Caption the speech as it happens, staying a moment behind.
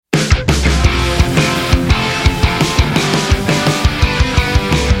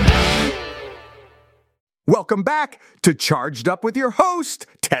Welcome back to Charged Up with your host,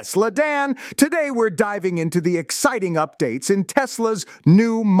 Tesla Dan. Today we're diving into the exciting updates in Tesla's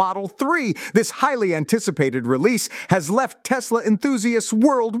new Model 3. This highly anticipated release has left Tesla enthusiasts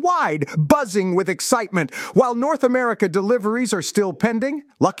worldwide buzzing with excitement. While North America deliveries are still pending,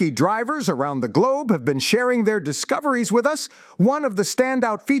 lucky drivers around the globe have been sharing their discoveries with us. One of the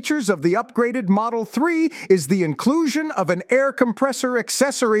standout features of the upgraded Model 3 is the inclusion of an air compressor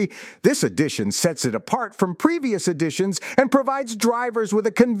accessory. This addition sets it apart from previous editions and provides drivers with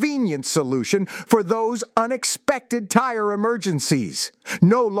a convenient solution for those unexpected tire emergencies.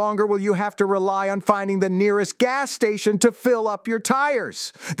 No longer will you have to rely on finding the nearest gas station to fill up your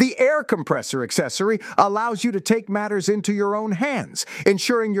tires. The air compressor accessory allows you to take matters into your own hands,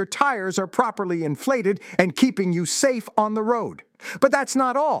 ensuring your tires are properly inflated and keeping you safe on the road. But that's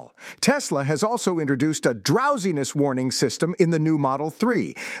not all. Tesla has also introduced a drowsiness warning system in the new Model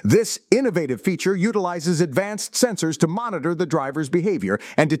 3. This innovative feature utilizes advanced sensors to monitor the driver's behavior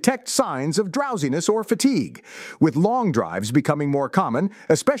and detect signs of drowsiness or fatigue. With long drives becoming more common,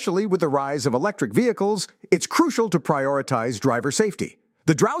 especially with the rise of electric vehicles, it's crucial to prioritize driver safety.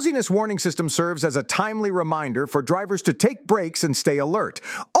 The drowsiness warning system serves as a timely reminder for drivers to take breaks and stay alert,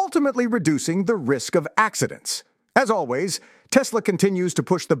 ultimately reducing the risk of accidents. As always, Tesla continues to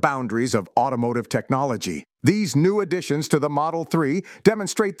push the boundaries of automotive technology. These new additions to the Model 3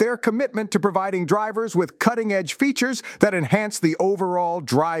 demonstrate their commitment to providing drivers with cutting-edge features that enhance the overall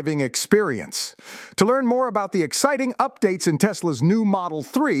driving experience. To learn more about the exciting updates in Tesla's new Model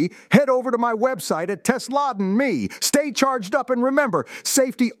 3, head over to my website at Tesla.me. Stay charged up and remember,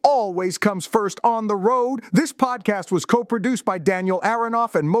 safety always comes first on the road. This podcast was co-produced by Daniel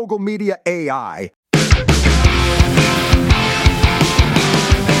Aronoff and Mogul Media AI.